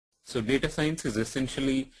So data science is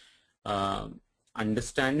essentially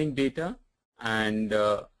understanding data and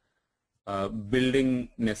building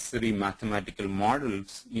necessary mathematical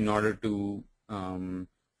models in order to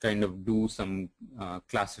kind of do some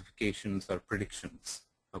classifications or predictions.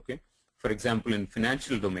 Okay. For example, in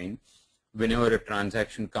financial domain, whenever a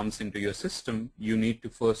transaction comes into your system, you need to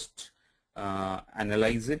first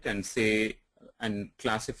analyze it and say and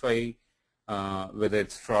classify whether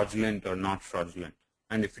it's fraudulent or not fraudulent.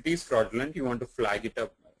 And if it is fraudulent, you want to flag it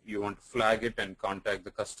up. You want to flag it and contact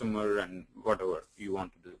the customer and whatever you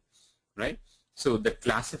want to do, right? So the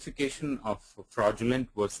classification of fraudulent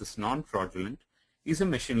versus non-fraudulent is a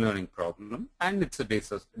machine learning problem, and it's a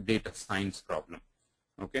data science problem,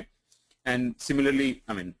 okay? And similarly,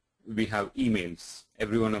 I mean, we have emails.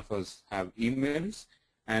 Every one of us have emails,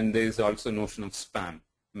 and there is also notion of spam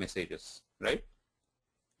messages, right?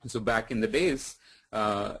 So back in the days,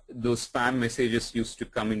 those spam messages used to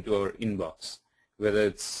come into our inbox, whether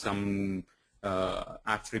it's some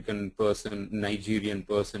African person, Nigerian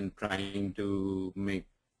person trying to make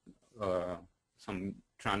some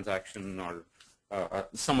transaction or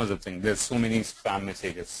some other thing. There's so many spam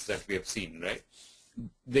messages that we have seen, right?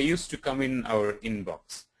 They used to come in our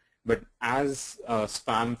inbox. But as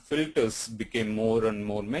spam filters became more and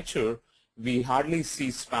more mature, we hardly see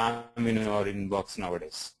spam in our inbox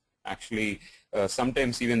nowadays. Actually,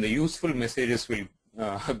 sometimes even the useful messages will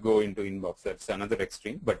go into inbox. That's another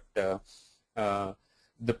extreme. But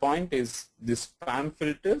the point is, the spam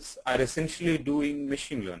filters are essentially doing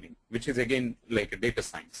machine learning, which is again like a data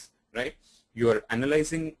science, right? You are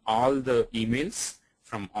analyzing all the emails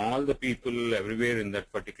from all the people everywhere in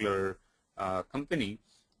that particular company,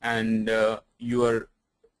 and you are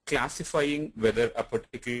classifying whether a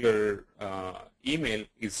particular email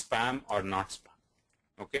is spam or not spam.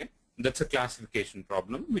 Okay, that's a classification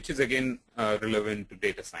problem, which is again relevant to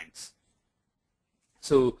data science.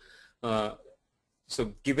 So,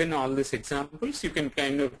 so given all these examples, you can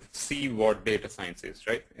kind of see what data science is,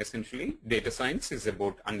 right? Essentially, data science is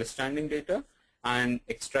about understanding data and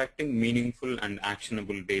extracting meaningful and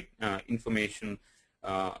actionable data, information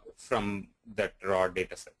from that raw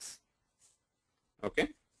data sets. Okay.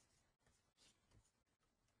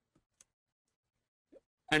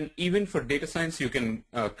 And even for data science, you can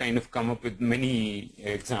kind of come up with many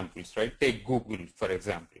examples, right? Take Google, for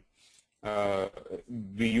example.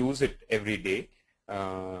 We use it every day.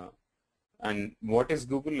 And what is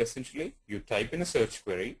Google essentially? You type in a search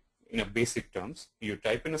query in a basic terms. You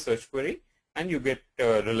type in a search query and you get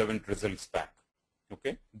relevant results back.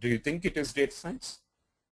 Okay. Do you think it is data science?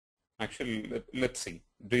 Actually, let's see.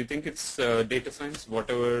 Do you think it's data science,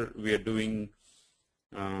 whatever we are doing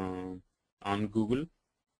on Google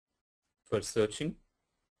for searching?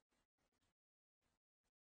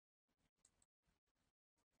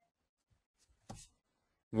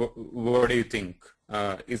 What do you think?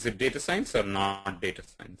 Is it data science or not data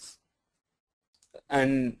science?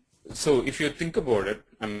 And so if you think about it,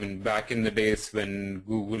 I mean, back in the days when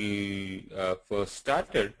Google first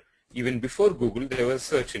started, even before Google, there was a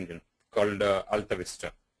search engine called Alta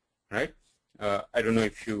Vista, right? I don't know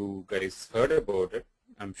if you guys heard about it.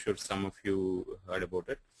 I'm sure some of you heard about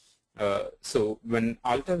it. So when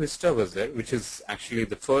Alta Vista was there, which is actually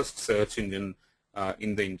the first search engine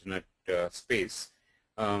in the internet space,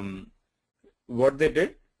 what they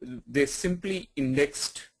did, they simply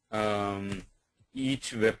indexed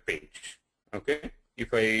each web page. Okay,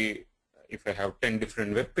 if I have 10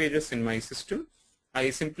 different web pages in my system, I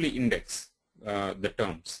simply index the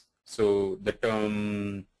terms. So the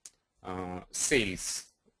term sales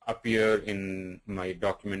appear in my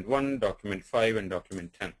document 1, document 5, and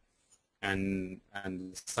document 10, and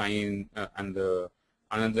sign and the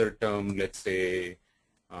another term, let's say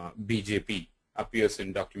BJP, appears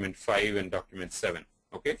in document 5 and document 7.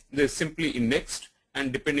 Okay, they're simply indexed,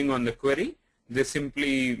 and depending on the query, they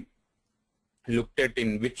simply looked at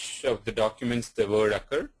in which of the documents the word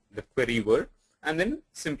occurred, the query word, and then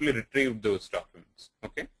simply retrieved those documents.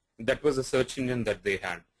 Okay, that was a search engine that they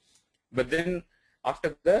had. But then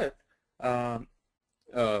after that,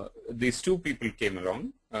 these two people came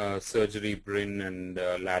along, Sergey Brin and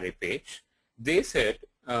Larry Page. They said,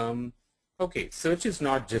 okay, search is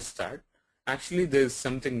not just that. Actually, there's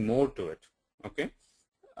something more to it. Okay,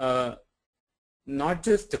 not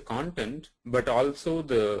just the content, but also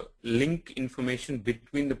the link information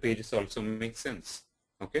between the pages also makes sense.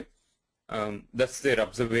 Okay, that's their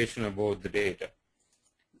observation about the data.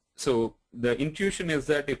 So the intuition is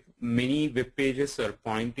that if many web pages are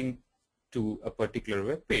pointing to a particular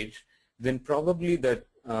web page, then probably that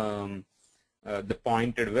the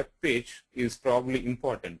pointed web page is probably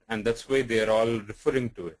important, and that's why they are all referring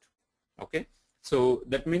to it. Okay, so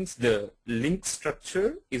that means the link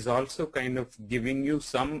structure is also kind of giving you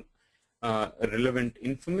some relevant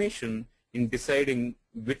information in deciding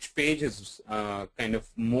which page is kind of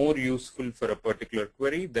more useful for a particular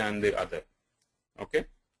query than the other. Okay,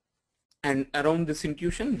 and around this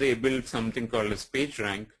intuition, they build something called as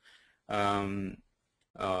PageRank, and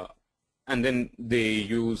then they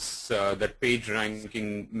use that page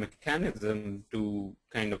ranking mechanism to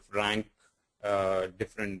kind of rank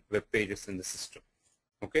different web pages in the system.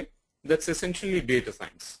 Okay, that's essentially data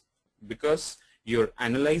science, because you're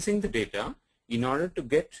analyzing the data in order to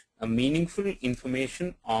get a meaningful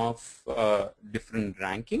information of different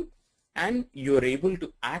ranking, and you're able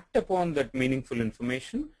to act upon that meaningful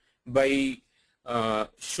information by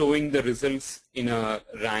showing the results in a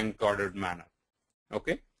rank ordered manner.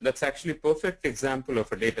 Okay, that's actually a perfect example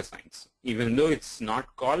of a data science, even though it's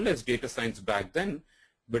not called as data science back then,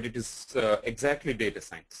 but it is exactly data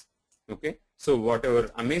science. Okay, so whatever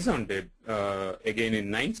Amazon did again in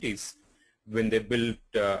 90s, when they built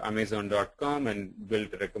Amazon.com and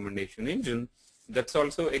built a recommendation engine, that's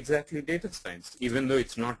also exactly data science, even though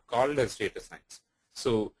it's not called as data science.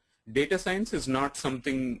 So data science is not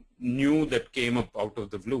something new that came up out of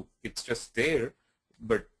the blue. It's just there,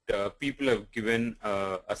 but people have given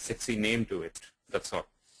a sexy name to it. That's all.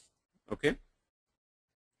 Okay.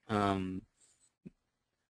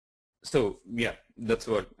 So yeah, that's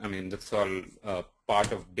what I mean. That's all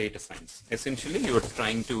part of data science. Essentially, you are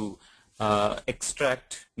trying to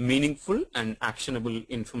extract meaningful and actionable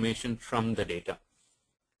information from the data.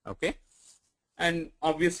 Okay, and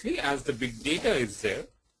obviously, as the big data is there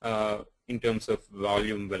in terms of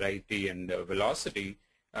volume, variety, and velocity,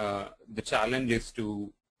 the challenge is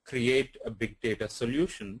to create a big data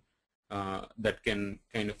solution that can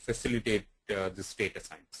kind of facilitate this data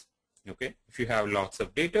science. Okay, if you have lots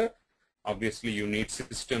of data, obviously you need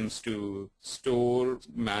systems to store,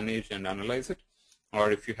 manage, and analyze it. Or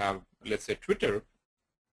if you have, let's say, Twitter,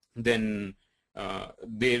 then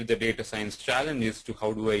there the data science challenge is to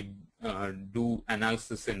how do I do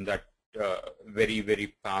analysis in that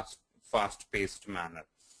very fast-paced manner.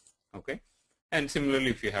 Okay, and similarly,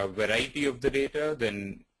 if you have variety of the data,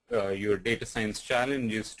 then your data science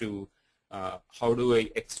challenge is to how do I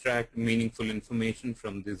extract meaningful information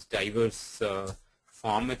from these diverse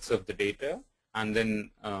formats of the data, and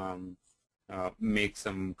then make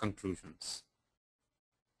some conclusions.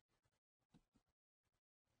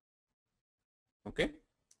 Okay,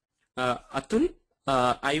 Atul,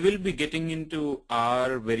 I will be getting into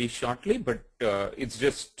R very shortly, but it's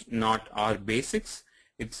just not R basics.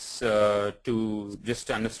 It's to just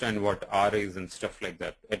understand what R is and stuff like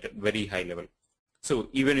that at a very high level. So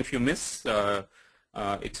even if you miss,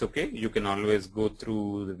 it's okay. You can always go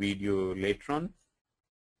through the video later on.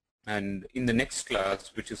 And in the next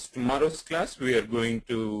class, which is tomorrow's class, we are going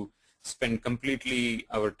to spend completely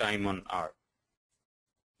our time on R.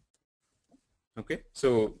 Okay,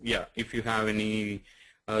 so yeah, if you have any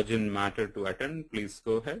urgent matter to attend, please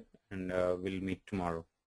go ahead, and we'll meet tomorrow.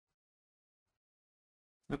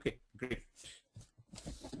 Okay, great.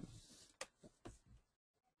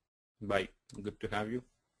 Bye. Good to have you.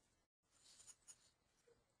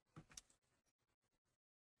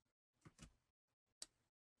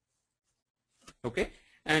 Okay,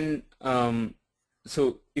 and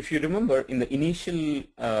so if you remember in the initial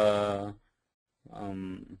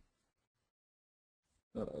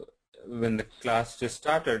when the class just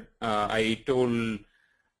started, I told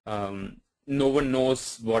no one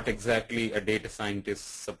knows what exactly a data scientist is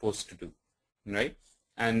supposed to do, right?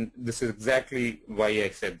 And this is exactly why I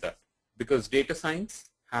said that, because data science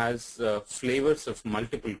has flavors of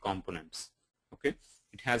multiple components. Okay,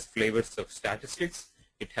 it has flavors of statistics,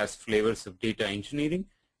 it has flavors of data engineering,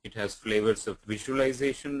 it has flavors of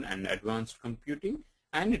visualization and advanced computing,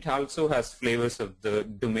 and it also has flavors of the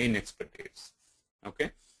domain expertise.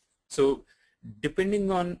 Okay, so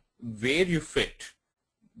depending on where you fit,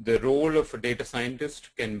 the role of a data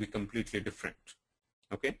scientist can be completely different.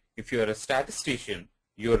 Okay, if you are a statistician,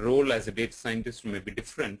 your role as a data scientist may be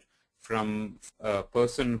different from a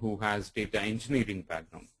person who has data engineering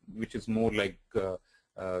background, which is more like the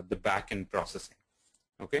back-end processing.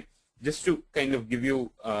 Okay, just to kind of give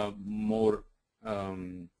you more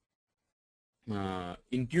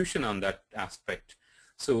intuition on that aspect.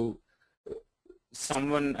 So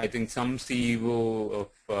someone, I think some CEO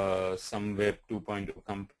of some Web 2.0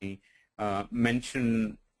 company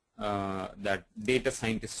mentioned that data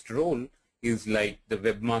scientist role is like the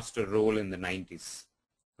webmaster role in the 90s,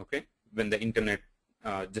 okay, when the internet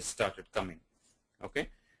just started coming. Okay,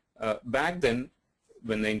 back then,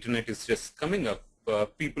 when the internet is just coming up,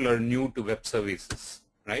 people are new to web services,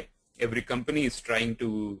 right? every company is trying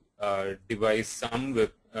to devise some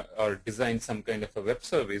web or design some kind of a web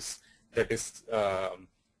service that is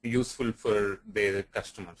useful for their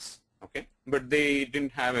customers. Okay, but they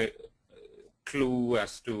didn't have a clue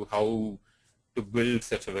as to how to build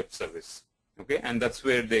such a web service. Okay, and that's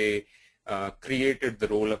where they created the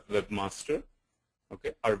role of webmaster,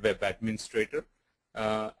 okay, or web administrator.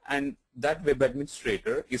 And that web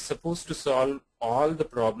administrator is supposed to solve all the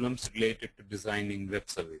problems related to designing web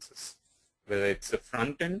services, whether it's a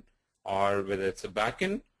front end or whether it's a back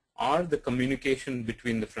end or the communication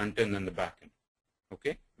between the front end and the back end.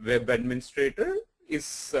 Okay, web administrator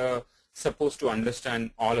is supposed to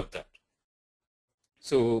understand all of that.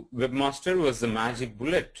 So webmaster was the magic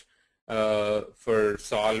bullet for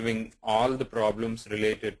solving all the problems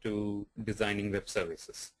related to designing web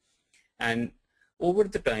services. And over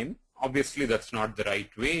the time, obviously that's not the right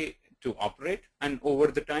way to operate, and over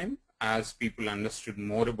the time, as people understood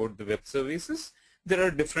more about the web services, there are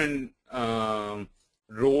different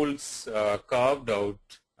roles carved out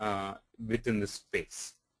within the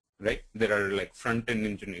space, right? There are like front-end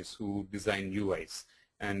engineers who design UIs,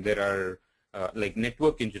 and there are like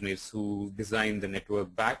network engineers who design the network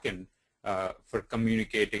backend for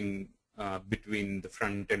communicating between the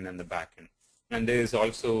front end and the back end. And there is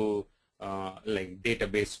also like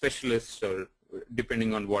database specialists, or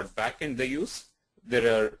depending on what backend they use, there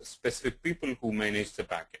are specific people who manage the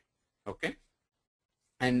backend. Okay,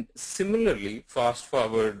 and similarly, fast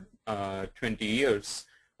forward 20 years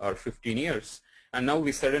or 15 years, and now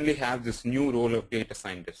we suddenly have this new role of data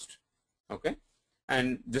scientist. Okay,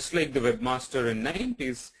 and just like the webmaster in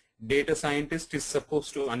 90s, data scientist is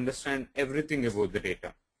supposed to understand everything about the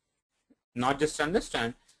data, not just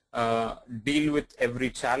understand, deal with every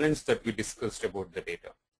challenge that we discussed about the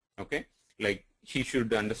data. Okay, like he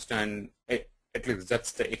should understand, at least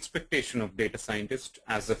that's the expectation of data scientist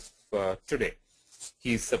as of today.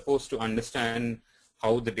 He's supposed to understand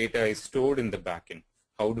how the data is stored in the backend,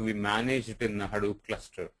 how do we manage it in the Hadoop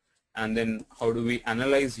cluster, and then how do we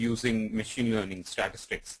analyze using machine learning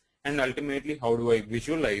statistics, and ultimately how do I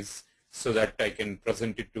visualize so that I can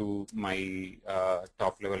present it to my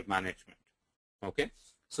top level management. Okay,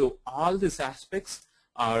 so all these aspects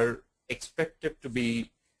are expected to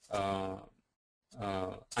be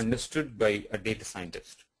understood by a data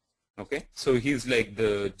scientist. Okay, so he's like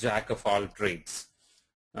the jack of all trades.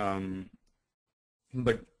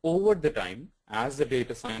 But over the time, as the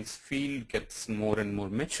data science field gets more and more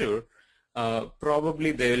mature,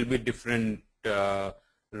 probably there will be different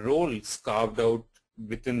roles carved out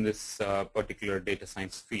within this particular data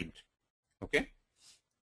science field. Okay,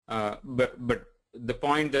 but the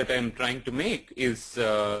point that I'm trying to make is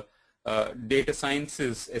data science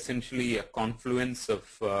is essentially a confluence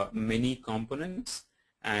of many components,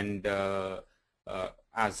 and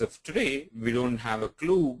as of today, we don't have a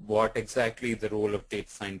clue what exactly the role of data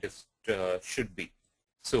scientist should be.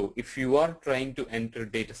 So if you are trying to enter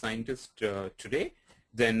data scientist today,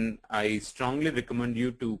 then I strongly recommend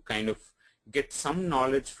you to kind of get some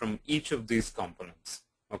knowledge from each of these components.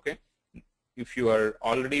 Okay, if you are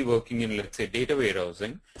already working in, let's say, data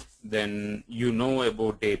warehousing, then you know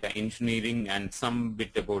about data engineering and some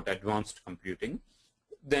bit about advanced computing.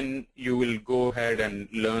 Then you will go ahead and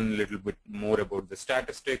learn a little bit more about the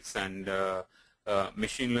statistics and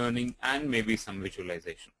machine learning and maybe some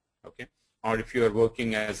visualization. Okay, or if you are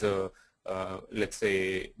working as a let's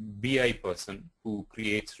say BI person who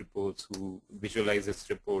creates reports, who visualizes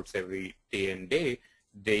reports every day in,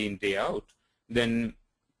 day out, then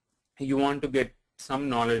you want to get some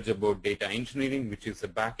knowledge about data engineering, which is the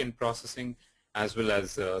back-end processing, as well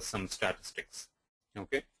as some statistics.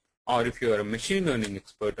 Okay, or if you are a machine learning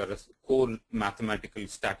expert or a core mathematical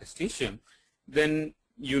statistician, then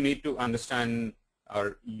you need to understand,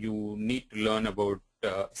 or you need to learn about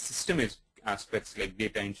system aspects like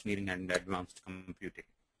data engineering and advanced computing.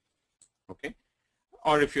 Okay,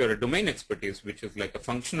 or if you are a domain expertise, which is like a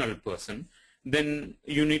functional person, then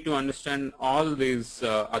you need to understand all these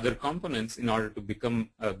other components in order to become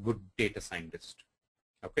a good data scientist.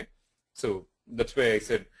 Okay, so that's why I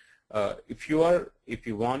said if you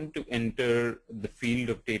want to enter the field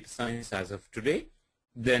of data science as of today,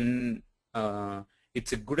 then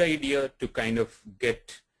it's a good idea to kind of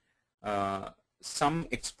get some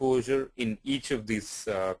exposure in each of these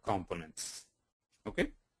components.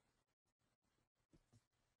 Okay,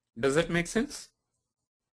 does that make sense?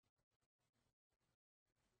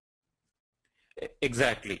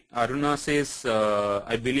 Exactly. Aruna says,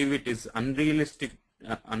 I believe it is unrealistic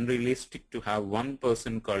to have one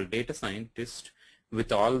person called data scientist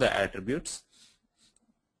with all the attributes.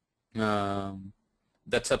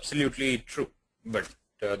 That's absolutely true. But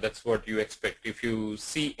that's what you expect. If you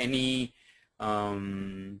see any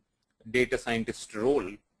data scientist role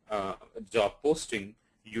job posting,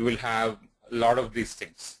 you will have a lot of these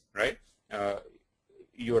things, right?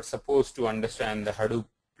 You are supposed to understand the Hadoop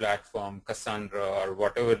platform, Cassandra, or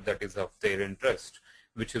whatever that is of their interest,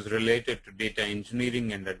 which is related to data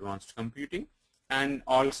engineering and advanced computing. And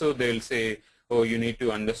also they'll say, oh, you need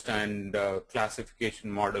to understand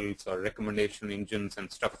classification models or recommendation engines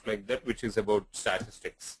and stuff like that, which is about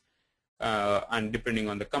statistics. And depending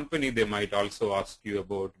on the company, they might also ask you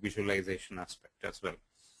about visualization aspect as well.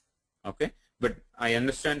 Okay, but I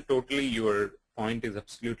understand totally your point is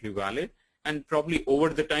absolutely valid, and probably over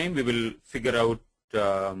the time we will figure out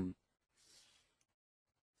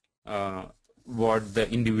what the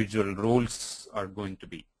individual roles are going to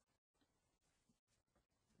be.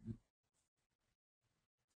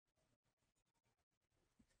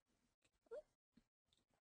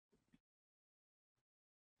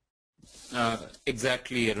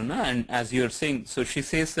 Exactly, Aruna, and as you're saying, so she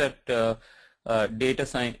says that data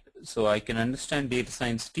science, so I can understand data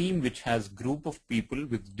science team which has group of people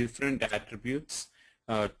with different attributes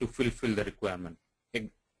to fulfill the requirement.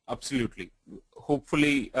 Absolutely.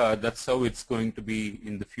 Hopefully that's how it's going to be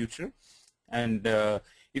in the future. And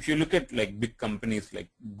if you look at like big companies like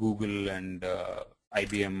Google and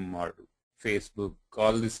IBM or Facebook,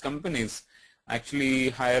 all these companies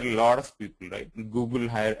actually hire a lot of people, right? Google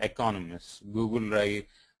hire economists, Google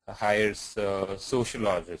hires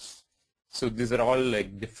sociologists. So these are all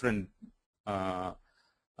like different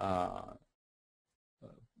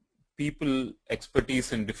people,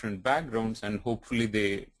 expertise in different backgrounds, and hopefully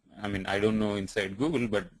they, I mean, I don't know inside Google,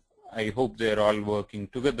 but I hope they're all working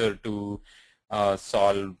together to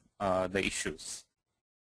solve the issues,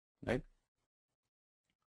 right?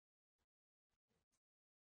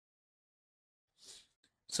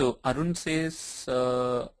 So Arun says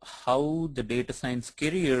how the data science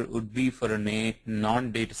career would be for a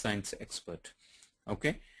non-data science expert.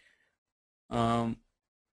 Okay. I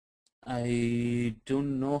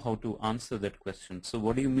don't know how to answer that question. So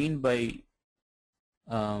what do you mean by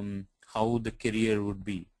how the career would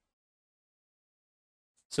be?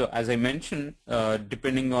 So as I mentioned,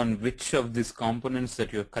 depending on which of these components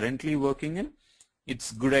that you're currently working in,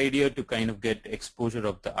 it's a good idea to kind of get exposure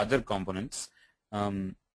of the other components.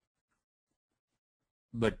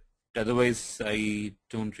 But otherwise, I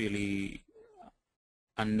don't really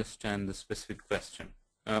understand the specific question.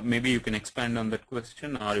 Maybe you can expand on that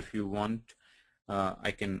question, or if you want,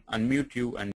 I can unmute you and